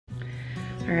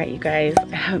Alright, you guys,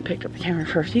 I haven't picked up the camera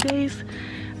for a few days.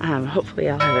 Hopefully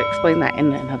I'll have explained that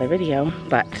in another video,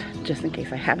 but just in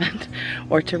case I haven't,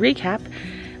 or to recap,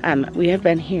 we have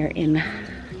been here in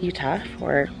Utah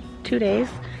for 2 days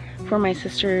for my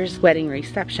sister's wedding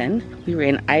reception. We were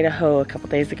in Idaho a couple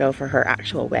days ago for her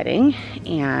actual wedding,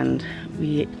 and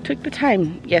we took the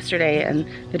time yesterday and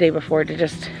the day before to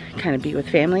just kind of be with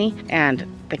family, and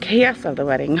the chaos of the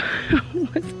wedding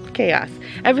was chaos.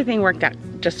 Everything worked out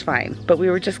just fine, but we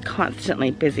were just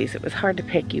constantly busy, so it was hard to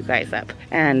pick you guys up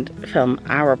and film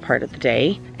our part of the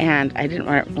day, and I didn't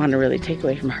want to really take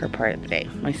away from her part of the day,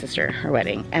 my sister, her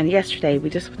wedding. And yesterday we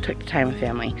just took the time with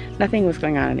family. Nothing was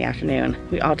going on in the afternoon.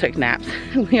 We all took naps.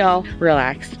 We all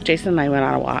relaxed. Jason and I went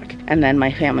on a walk, and then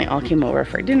my family all came over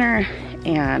for dinner,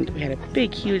 and we had a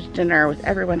big huge dinner with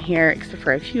everyone here except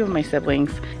for a few of my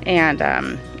siblings, and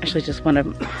actually just one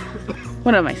of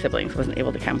my siblings wasn't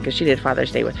able to come because she did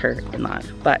Father's Day with her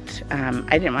in-laws. But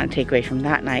I didn't want to take away from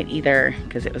that night either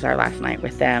because it was our last night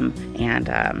with them. And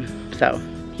so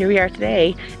here we are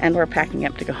today, and we're packing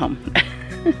up to go home.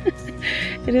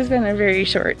 It has been a very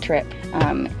short trip.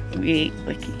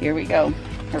 Here we go.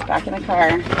 We're back in the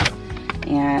car,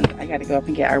 and I got to go up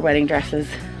and get our wedding dresses.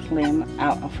 Lay them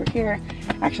out over here.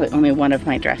 Actually, only one of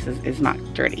my dresses is not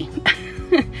dirty.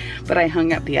 But I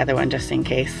hung up the other one just in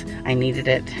case I needed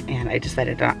it, and I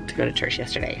decided not to go to church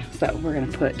yesterday. So we're gonna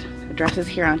put the dresses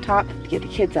here on top to get the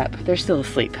kids up. They're still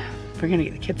asleep. We're gonna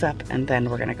get the kids up, and then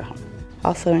we're gonna go home.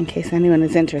 Also, in case anyone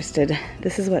is interested,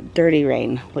 this is what dirty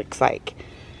rain looks like.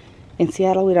 In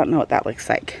Seattle, we don't know what that looks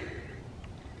like.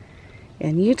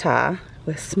 In Utah,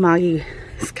 with smoggy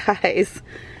skies,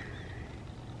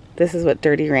 this is what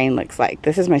dirty rain looks like.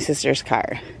 This is my sister's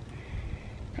car,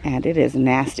 and it is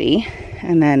nasty.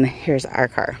 And then here's our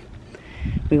car.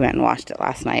 We went and washed it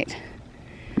last night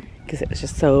because it was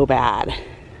just so bad.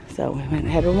 So we went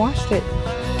ahead and washed it.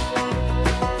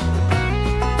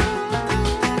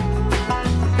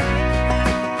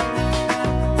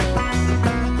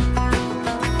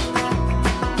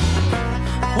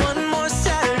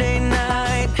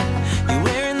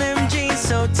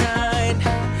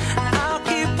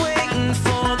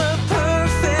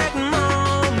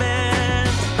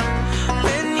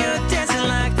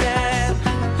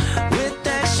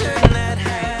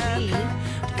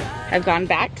 I've gone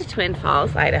back to Twin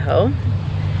Falls, Idaho,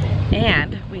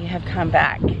 and we have come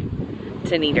back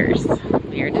to Neater's.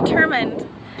 We are determined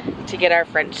to get our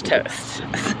French toast.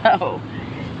 So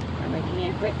we're making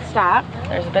a quick stop.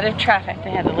 There's a bit of traffic.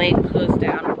 They had the lane closed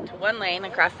down to one lane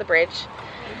across the bridge.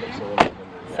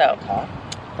 So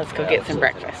let's go get some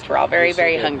breakfast. We're all very,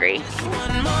 very hungry.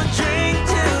 One more drink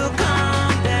to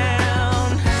calm down.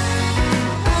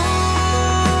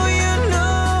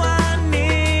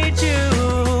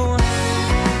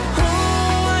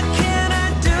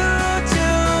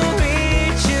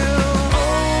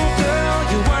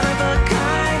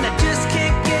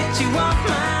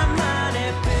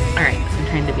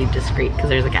 To be discreet because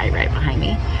there's a guy right behind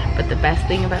me, but the best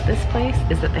thing about this place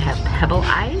is that they have Pebble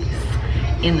Ice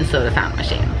in the soda fountain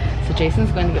machine. So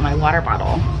Jason's going to get my water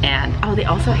bottle, and oh, they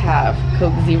also have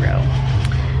Coke Zero.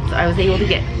 So I was able to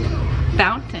get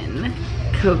fountain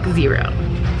Coke Zero,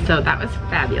 so that was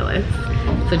fabulous.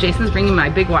 So Jason's bringing my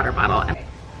big water bottle.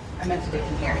 I meant to do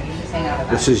some here. You just hang out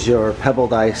about. This is your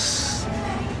pebbled ice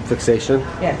fixation?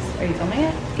 Yes. Are you filming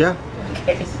it? Yeah.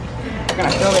 Okay. We're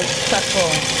gonna fill this stuff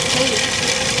full.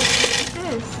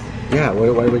 Yeah,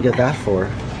 what do we get that for?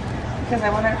 Because I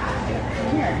want to do it from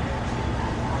here.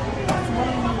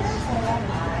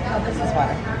 Oh, this is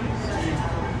water.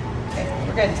 Okay,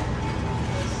 we're good.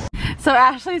 So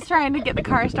Ashley's trying to get the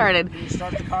car started.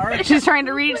 Start the car? She's trying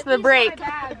to reach the brake,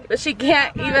 but she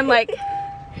can't even like,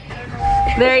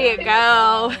 there you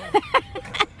go.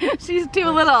 She's too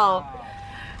little.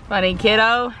 Funny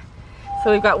kiddo.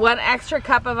 So we've got one extra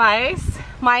cup of ice.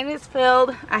 Mine is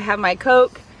filled. I have my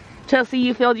Coke. Chelsea,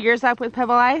 you filled yours up with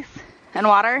Pebble Ice and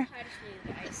water?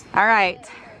 All right.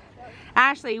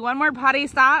 Ashley, one more potty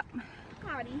stop. Do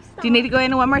you need to go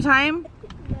in one more time?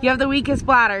 You have the weakest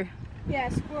bladder. Yeah,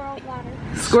 squirrel bladder.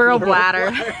 Squirrel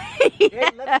bladder. Yes. Hey,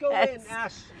 let's go in,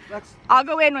 Ash. I'll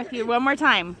go in with you one more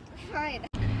time. Fine.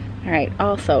 All right,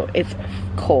 also, it's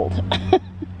cold.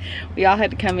 We all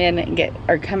had to come in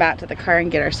and come out to the car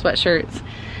and get our sweatshirts.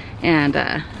 And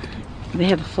they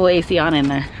have a full AC on in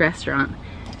the restaurant.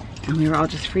 And we were all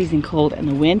just freezing cold, and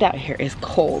the wind out here is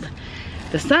cold.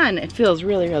 The sun, it feels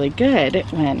really, really good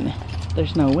when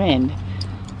there's no wind.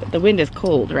 But the wind is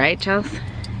cold, right, Chelsea?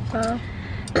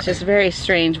 It's just very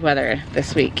strange weather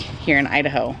this week here in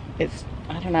Idaho. It's,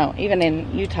 I don't know, even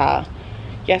in Utah,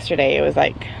 yesterday it was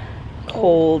like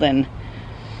cold and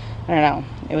I don't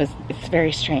know. It's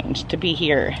very strange to be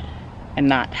here and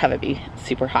not have it be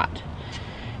super hot.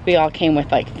 We all came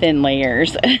with like thin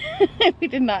layers. We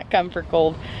did not come for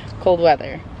cold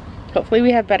weather. Hopefully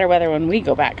we have better weather when we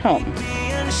go back home.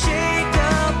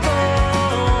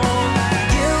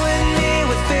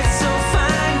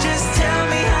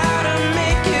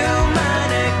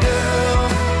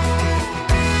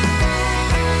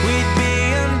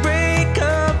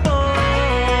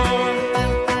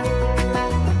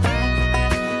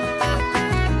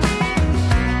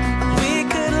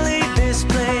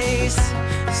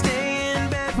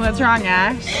 What's wrong,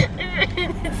 Ash?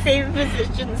 Same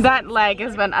positions. That leg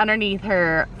has been underneath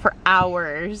her for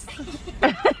hours.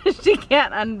 She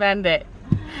can't unbend it.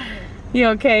 You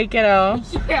okay, kiddo?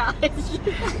 Yeah.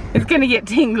 It's gonna get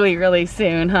tingly really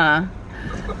soon, huh?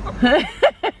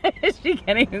 She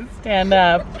can't even stand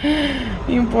up.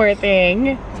 You poor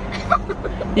thing.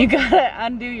 You gotta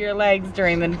undo your legs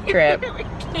during the trip. I really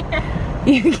can't.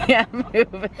 You can't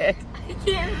move it. I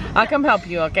can't. I'll come help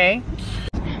you, okay?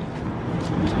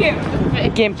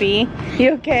 Gimpy,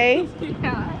 you okay?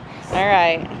 Yeah. All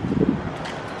right.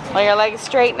 Well, your leg's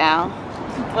straight now.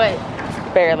 What?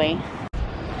 Barely.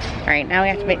 All right, now we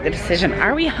have to make the decision.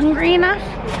 Are we hungry enough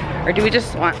or do we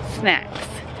just want snacks?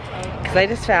 Because I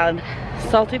just found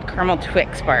salted caramel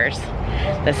Twix bars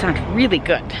that sound really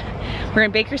good. We're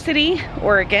in Baker City,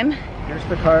 Oregon. Here's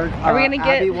the card. Are we gonna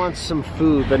get... Abby wants some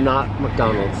food, but not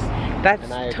McDonald's. That's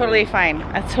totally fine.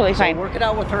 That's totally fine. Work it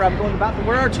out with her. I'm going to the bathroom.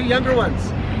 Where are our two younger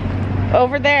ones?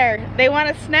 Over there. They want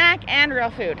a snack and real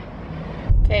food.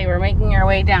 Okay, we're making our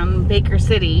way down Baker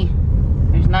City.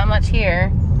 There's not much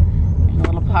here. There's a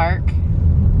little park.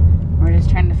 We're just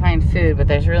trying to find food, but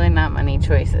there's really not many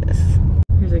choices.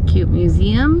 There's a cute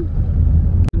museum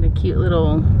and a cute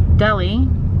little deli.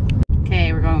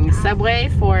 Okay, we're going to Subway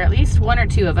for at least one or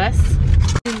two of us.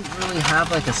 Didn't really have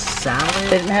like a salad.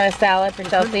 They didn't have a salad for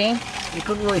Chelsea. You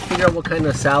couldn't really figure out what kind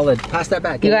of salad. Pass that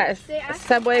back. You got a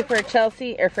Subway for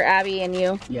Chelsea, or for Abby and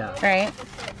you? Yeah. All right.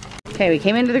 Okay, we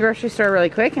came into the grocery store really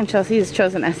quick and Chelsea has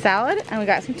chosen a salad and we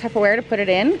got some Tupperware to put it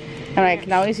in. And I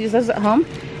can always use those at home.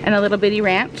 And a little bitty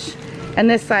ranch. And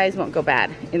this size won't go bad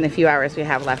in the few hours we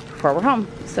have left before we're home.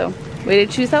 So, way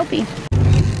to choose healthy.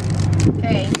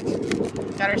 Okay,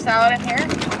 got our salad in here.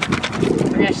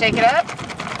 We're gonna shake it up.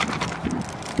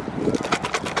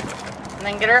 And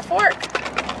then get her a fork.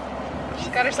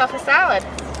 She's got herself a salad.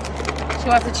 She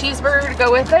wants a cheeseburger to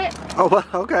go with it. Oh,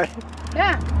 well, okay.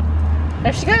 Yeah.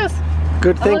 There she goes.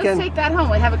 Good Oh, thinking. let's take that home.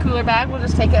 We have a cooler bag. We'll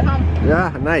just take it home.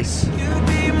 Yeah, nice. You'd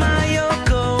be my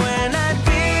Yoko and I'd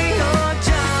be your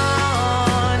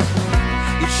John.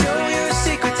 You'd show your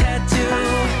secret tattoo.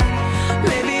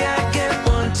 Maybe I get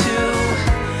one too.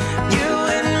 You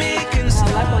and me can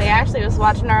Luckily, Ashley was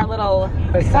watching our little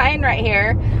sign right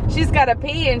here. She's got to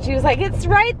pee and she was like, it's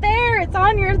right there. It's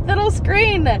on your little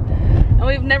screen. And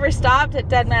we've never stopped at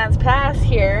Dead Man's Pass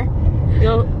here.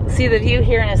 You'll see the view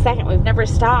here in a second. We've never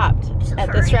stopped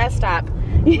at this rest stop.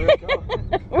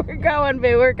 We're going,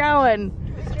 boo. We're going.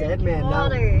 Dead man,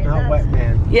 Water, not wet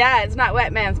man. Yeah, it's not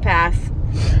Wet Man's Pass.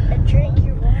 And drink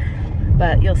your water.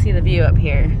 But you'll see the view up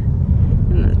here.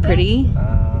 Isn't it pretty? Sure,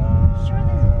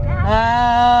 there's a bathroom.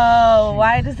 Oh,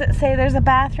 why does it say there's a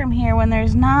bathroom here when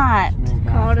there's not?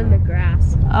 Caught in the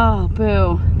grass. Oh,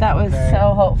 boo. That was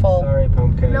so hopeful. Sorry,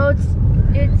 pumpkin. No,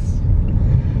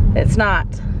 It's not.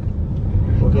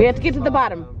 We'll We have to get to the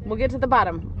bottom. We'll get to the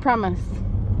bottom. Promise.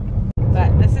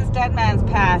 But this is Dead Man's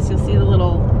Pass. You'll see the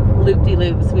little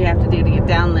loop-de-loops we have to do to get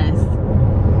down this.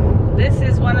 This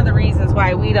is one of the reasons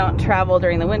why we don't travel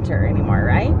during the winter anymore,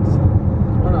 right?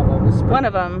 One of them is One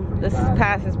of them. This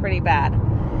pass is pretty bad.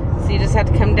 So you just have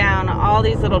to come down all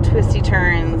these little twisty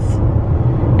turns.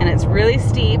 And it's really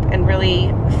steep and really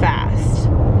fast.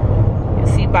 You'll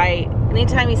see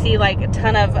anytime you see like a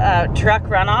ton of truck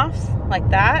runoffs like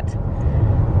that,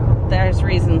 there's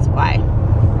reasons why.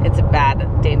 It's a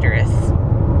bad, dangerous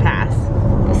pass.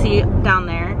 You see down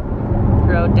there,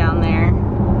 road down there,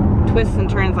 twists and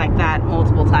turns like that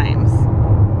multiple times.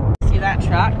 See that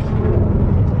truck?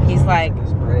 He's like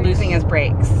losing his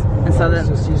brakes. And so then,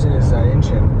 he's just using his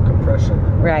engine compression.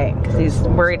 right, because he's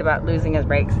worried about losing his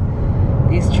brakes.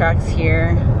 These trucks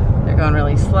here, they're going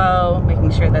really slow,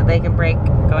 making sure that they can brake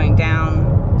going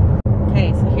down.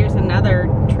 Okay, so here's another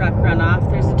truck runoff.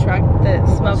 There's a truck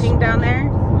that's smoking down there.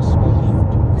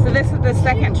 So this is the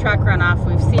second truck runoff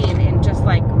we've seen in just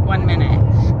like 1 minute.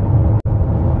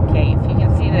 Okay, if you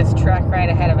can see this truck right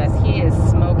ahead of us, he is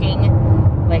smoking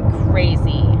like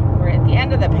crazy. We're at the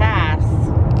end of the pass.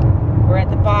 We're at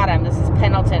the bottom. This is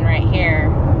Pendleton right here.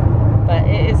 But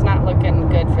it is not looking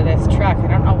good for this truck. I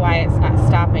don't know why it's not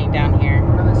stopping down here.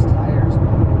 What are his tires?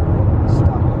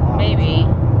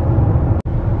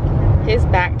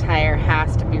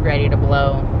 ready to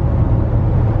blow.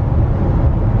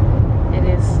 It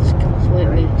is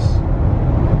completely,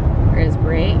 there's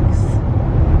brakes.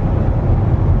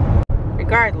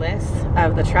 Regardless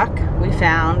of the truck, we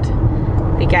found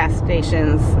the gas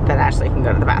stations that Ashley can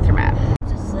go to the bathroom at.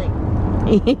 Just like,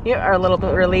 You are a little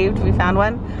bit relieved we found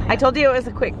one. I told you it was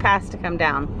a quick pass to come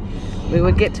down. We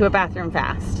would get to a bathroom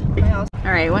fast.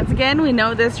 All right, once again, we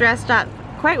know this rest stop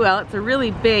quite well. It's a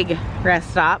really big rest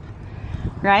stop,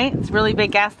 right? It's a really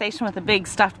big gas station with a big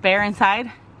stuffed bear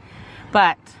inside.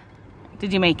 But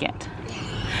did you make it?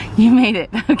 You made it,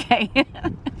 okay.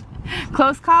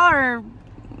 Close call or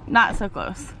not so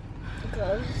close?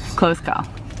 close. Close call,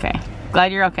 okay.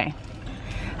 Glad you're okay.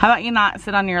 How about you not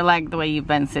sit on your leg the way you've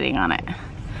been sitting on it?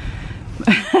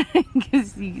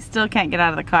 Because you still can't get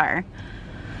out of the car.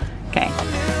 Okay.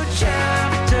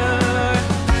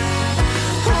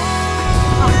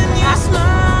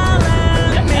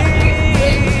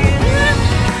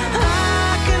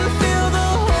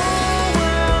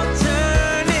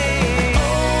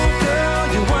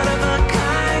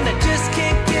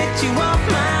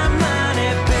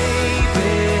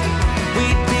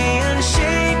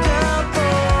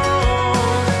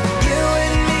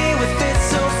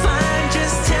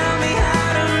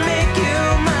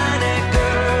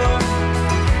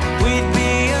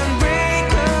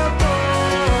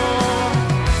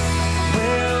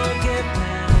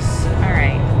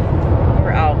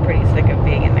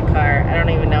 I don't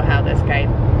even know how this guy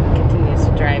continues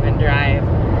to drive and drive,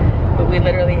 but we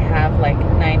literally have like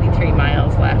 93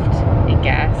 miles left in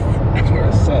gas. That's what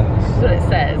it says. That's what it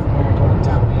says. We're going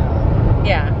down,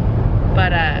 Yeah,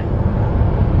 but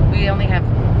we only have,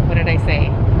 what did I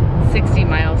say, 60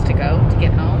 miles to go to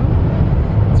get home.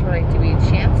 So we're like, do we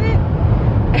chance it?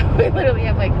 We literally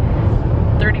have like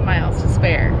 30 miles to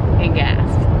spare in gas.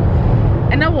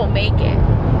 I know we'll make it,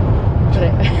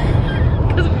 but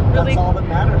because we really, that's all that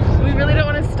matters. we really don't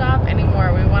want to stop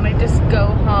anymore. We want to just go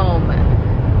home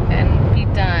and be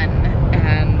done.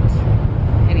 And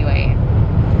anyway,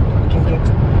 We can get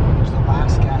to the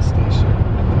last gas station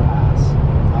at the pass,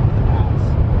 top of the pass,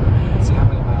 and see how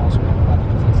many miles we have left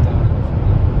because it's downhill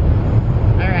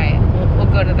from there. all right,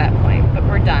 we'll go to that point, but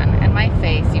we're done. And my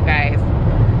face, you guys,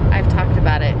 I've talked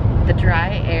about it. The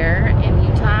dry air in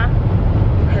Utah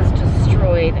has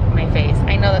destroyed my face.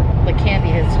 I know that the candy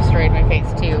has destroyed my face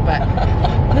too, but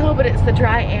no, but it's the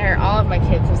dry air. All of my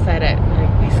kids have said it. Like,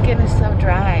 my skin is so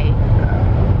dry.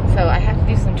 So I have to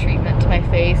do some treatment to my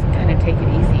face and kind of take it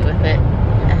easy with it.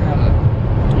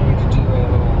 You need to do a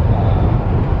little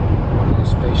one of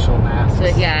those facial masks. So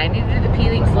yeah, I need to do the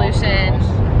peeling solution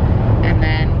and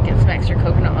then get some extra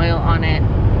coconut oil on it.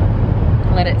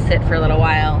 Let it sit for a little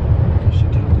while. You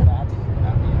should do that.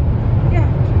 Yeah,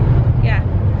 yeah.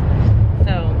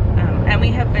 So, and we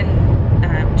have been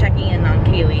checking in on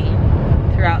Kaylee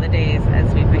throughout the days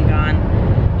as we've been gone.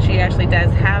 She actually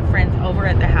does have friends over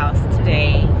at the house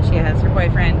today. She has her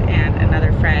boyfriend and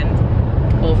another friend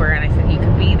over, and I said you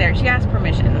could be there. She asked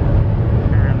permission,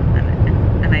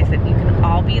 and I said you can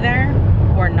all be there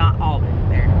or not all be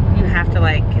there. You have to,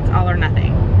 like, it's all or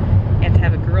nothing. You have to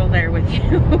have a girl there with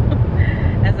you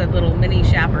as a little mini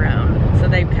chaperone. So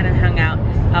they kind of hung out.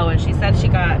 Oh, and she said she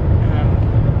got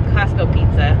Costco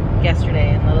pizza yesterday,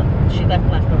 and she left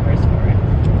leftovers for it.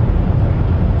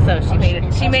 So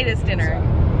she made us dinner.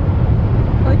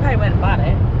 Well, we probably went and bought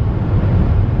it.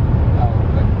 Oh,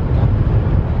 but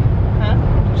Huh?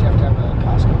 did you have to have a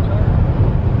Costco card?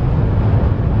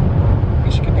 I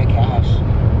guess you could pay cash.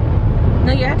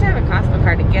 No, you have to have a Costco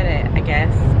card to get it, I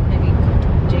guess. Maybe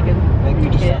Jacob. Maybe you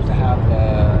just have to have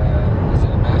is it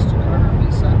a MasterCard or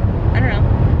Visa? I don't know.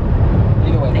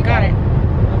 Either way, They got it.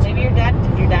 That's Maybe your dad,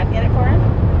 did your dad get it for him?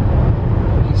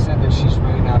 He said that she's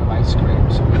running out of ice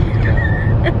cream, so we need to go.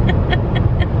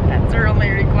 That's her only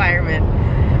requirement.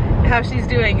 How she's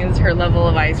doing is her level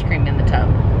of ice cream in the tub.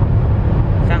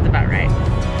 Sounds about right.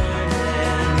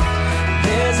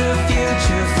 There's a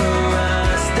future for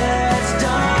us that's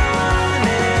dawning.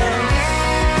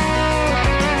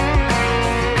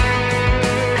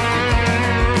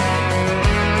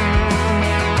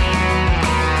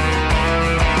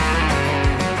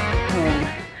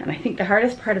 And I think the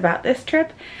hardest part about this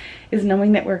trip is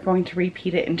knowing that we're going to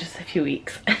repeat it in just a few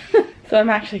weeks. So I'm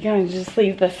actually going to just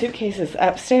leave the suitcases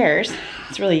upstairs.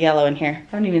 It's really yellow in here.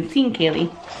 I haven't even seen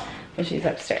Kaylee, but she's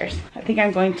upstairs. I think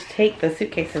I'm going to take the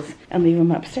suitcases and leave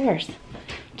them upstairs,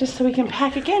 just so we can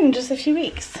pack again in just a few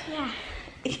weeks. Yeah.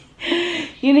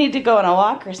 You need to go on a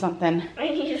walk or something. I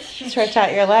need to Stretch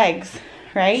out your legs,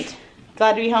 right?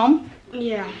 Glad to be home?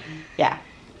 Yeah. Yeah.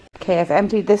 Okay, I've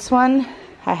emptied this one.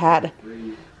 I had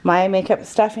my makeup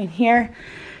stuff in here.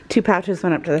 2 pouches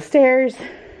went up to the stairs.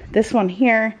 This one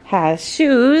here has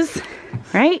shoes,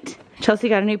 right? Chelsea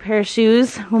got a new pair of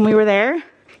shoes when we were there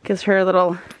because her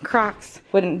little Crocs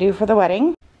wouldn't do for the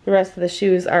wedding. The rest of the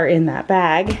shoes are in that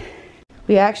bag.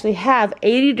 We actually have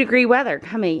 80-degree weather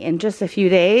coming in just a few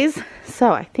days,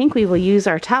 so I think we will use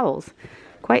our towels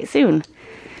quite soon.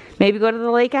 Maybe go to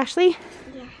the lake, Ashley?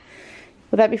 Yeah.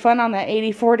 Would that be fun on that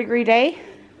 84-degree day?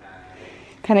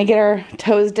 Kind of get our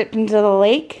toes dipped into the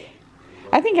lake.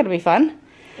 I think it'll be fun.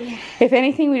 Yeah. If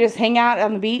anything, we just hang out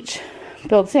on the beach,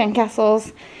 build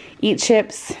sandcastles, eat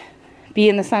chips, be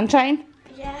in the sunshine.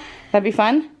 Yeah. That'd be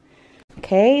fun.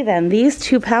 Okay, then these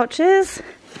 2 pouches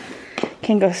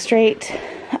can go straight.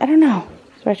 I don't know.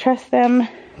 Do I trust them?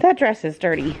 That dress is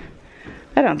dirty.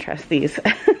 I don't trust these.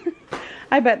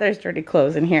 I bet there's dirty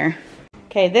clothes in here.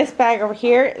 Okay, this bag over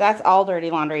here, that's all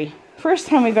dirty laundry. First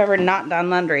time we've ever not done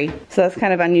laundry, so that's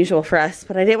kind of unusual for us,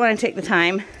 but I didn't want to take the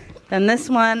time. Then this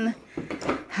one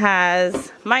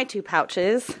has my 2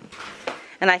 pouches,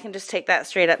 and I can just take that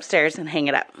straight upstairs and hang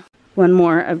it up. One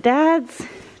more of Dad's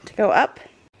to go up.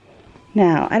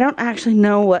 Now, I don't actually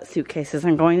know what suitcases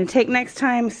I'm going to take next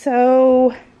time,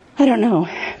 so I don't know.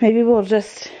 Maybe we'll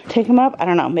just take them up. I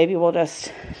don't know. Maybe we'll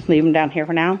just leave them down here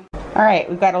for now. All right,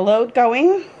 we've got a load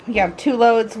going. We have 2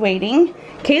 loads waiting.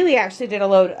 Kaylee actually did a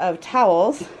load of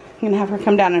towels. I'm gonna have her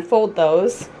come down and fold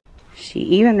those. She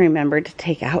even remembered to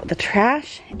take out the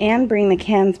trash and bring the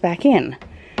cans back in.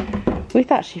 We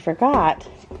thought she forgot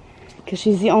because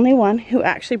she's the only one who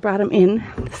actually brought them in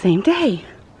the same day.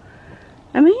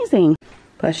 Amazing.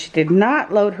 But she did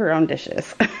not load her own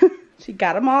dishes. She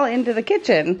got them all into the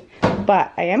kitchen,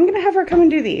 but I am gonna have her come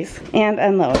and do these and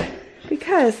unload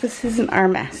because this isn't our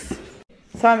mess.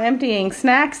 So I'm emptying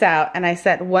snacks out, and I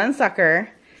set 1 sucker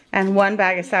and 1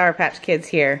 bag of Sour Patch Kids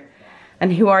here.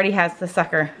 And who already has the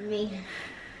sucker? Me.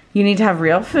 You need to have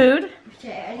real food.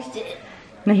 Okay, I just did it.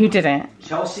 No, you didn't.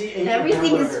 Chelsea ate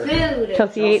Everything is hamburger. food.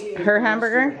 Chelsea ate her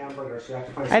hamburger. So you have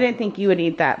to find I didn't think you would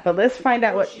eat that, but let's find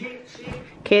out what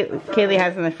Kaylee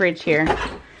has in the fridge here.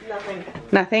 Nothing.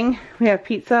 Nothing. We have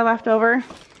pizza left over.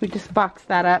 We just boxed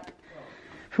that up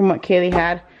from what Kaylee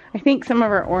had. I think some of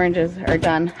our oranges are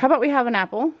done. How about we have an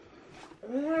apple?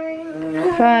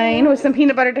 Fine. With some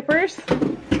peanut butter dippers.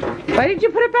 Why did you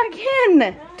put it back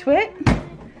in? Twit.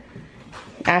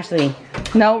 Ashley.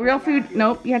 No, real food.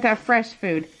 Nope. You have to have fresh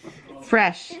food.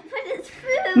 Fresh. But it's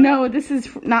food. No, this is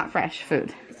not fresh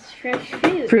food. It's fresh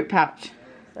food. Fruit pouch.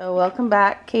 So welcome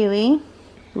back, Kaylee.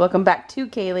 Welcome back to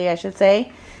Kaylee, I should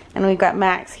say. And we've got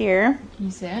Max here. Can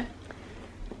you sit?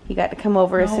 He got to come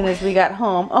over as soon as we got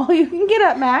home. Oh, you can get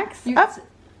up, Max. Up.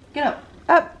 Get up.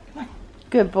 Up.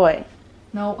 Good boy.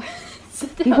 No.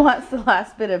 Sit He down. wants the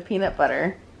last bit of peanut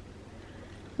butter.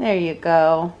 There you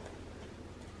go.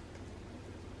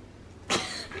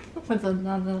 What's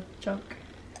another joke?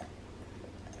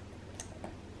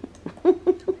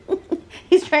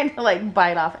 He's trying to like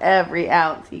bite off every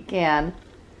ounce he can.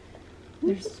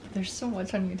 There's so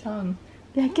much on your tongue.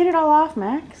 Yeah, get it all off,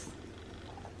 Max.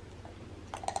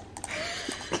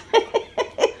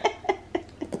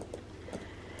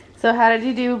 So how did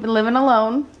you do living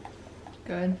alone?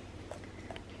 Good.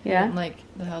 Yeah? Didn't like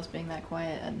the house being that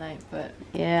quiet at night, but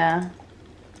Yeah.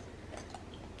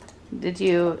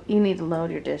 You need to load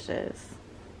your dishes.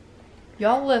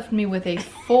 y'all left me with a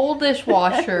full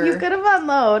dishwasher. You could have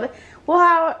unload.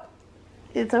 Well,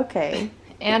 it's okay.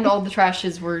 And all the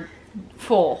trashes were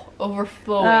full,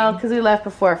 overflowing. Oh, because we left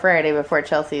before Friday, before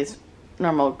Chelsea's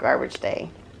normal garbage day.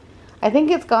 I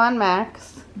think it's gone,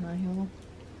 Max. No, he'll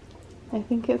I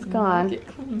think it's gone. get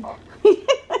clean.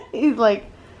 He's like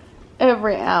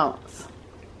every ounce.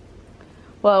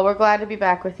 Well, we're glad to be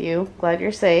back with you. Glad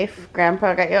you're safe.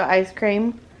 Grandpa got you ice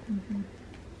cream.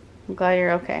 I'm glad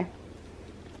you're okay.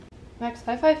 Max,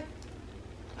 high five.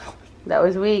 That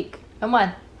was weak. Come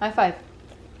on, high five.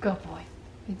 Go boy.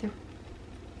 Right there.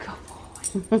 Go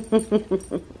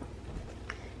boy.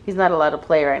 He's not allowed to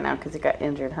play right now because he got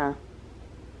injured, huh?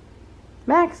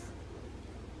 Max,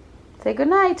 say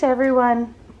goodnight to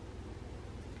everyone.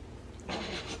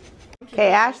 Okay,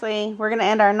 Ashley, we're going to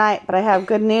end our night, but I have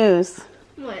good news.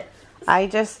 What? I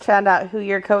just found out who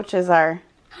your coaches are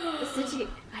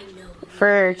I know.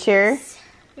 for cheer.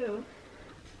 Who?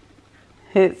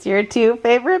 It's your 2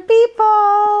 favorite people.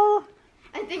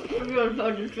 I think everyone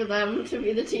voted for them to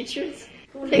be the teachers.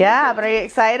 Yeah, but are you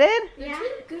excited? Yeah.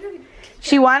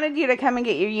 She wanted you to come and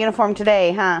get your uniform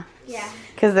today, huh? Yeah.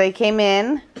 Because they came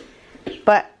in.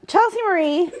 But Chelsea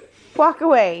Marie, walk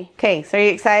away. Okay, so are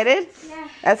you excited? Yeah.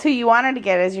 That's who you wanted to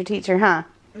get as your teacher, huh?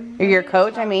 Or your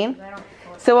coach, I mean.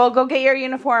 So we'll go get your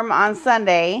uniform on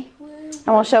Sunday. And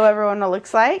we'll show everyone what it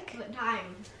looks like. What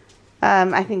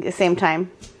time? I think the same time.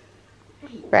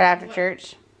 Right after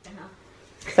church.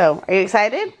 So, are you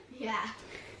excited? Yeah.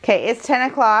 Okay, it's 10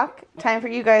 o'clock. Time for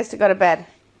you guys to go to bed.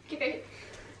 Okay.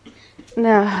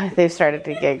 No, they've started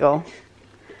to giggle.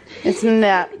 It's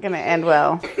not going to end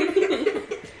well.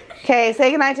 Okay,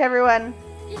 say goodnight to everyone.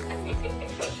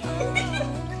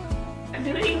 I'm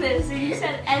doing this, and you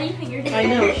said anything you're doing. I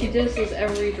know, she does this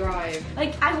every drive.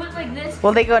 Like, I went like this.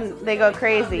 Well, they go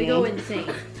crazy. They go insane.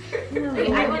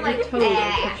 I went like, toes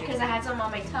are touching. because I had some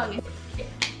on my tongue.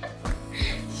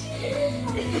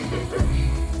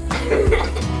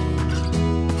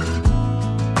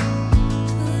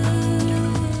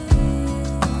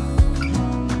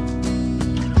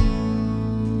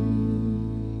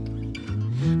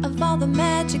 Of all the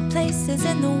magic places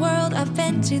in the world I've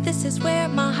been to, this is where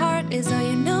my heart is. Oh,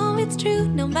 you know it's true.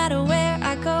 No matter where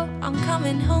I go, I'm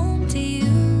coming home to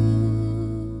you.